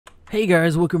Hey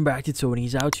guys, welcome back to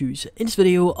Tony's How-Tos. In this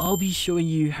video, I'll be showing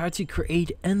you how to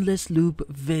create endless loop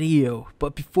video.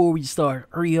 But before we start,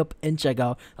 hurry up and check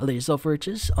out the latest software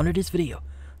just under this video.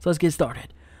 So let's get started.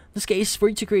 In this case, for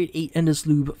you to create an endless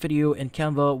loop video in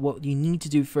Canva, what you need to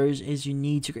do first is you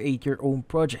need to create your own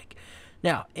project.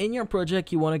 Now, in your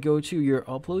project, you want to go to your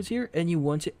uploads here and you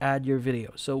want to add your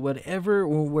video. So whatever,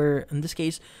 in this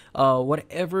case,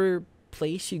 whatever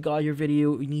place you got your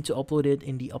video, you need to upload it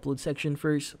in the upload section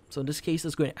first. So in this case,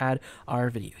 let's go and add our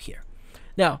video here.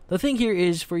 Now, the thing here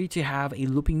is for you to have a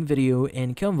looping video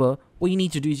in Canva, what you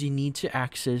need to do is you need to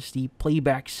access the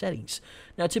playback settings.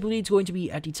 Now, typically it's going to be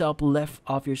at the top left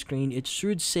of your screen. It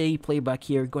should say playback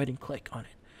here. Go ahead and click on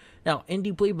it. Now, in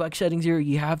the playback settings here,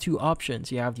 you have two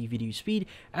options. You have the video speed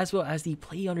as well as the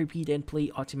play on repeat and play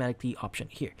automatically option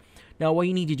here. Now, what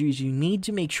you need to do is you need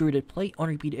to make sure that play on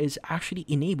repeat is actually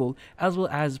enabled as well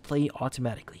as play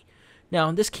automatically. Now,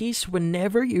 in this case,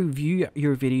 whenever you view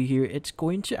your video here, it's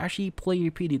going to actually play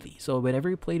repeatedly. So whenever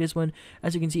you play this one,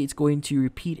 as you can see, it's going to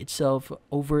repeat itself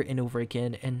over and over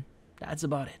again, and that's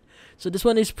about it. So this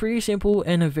one is pretty simple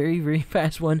and a very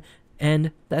fast one.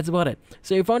 And that's about it.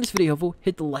 So if you found this video helpful,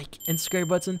 hit the like and subscribe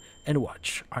button and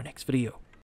watch our next video.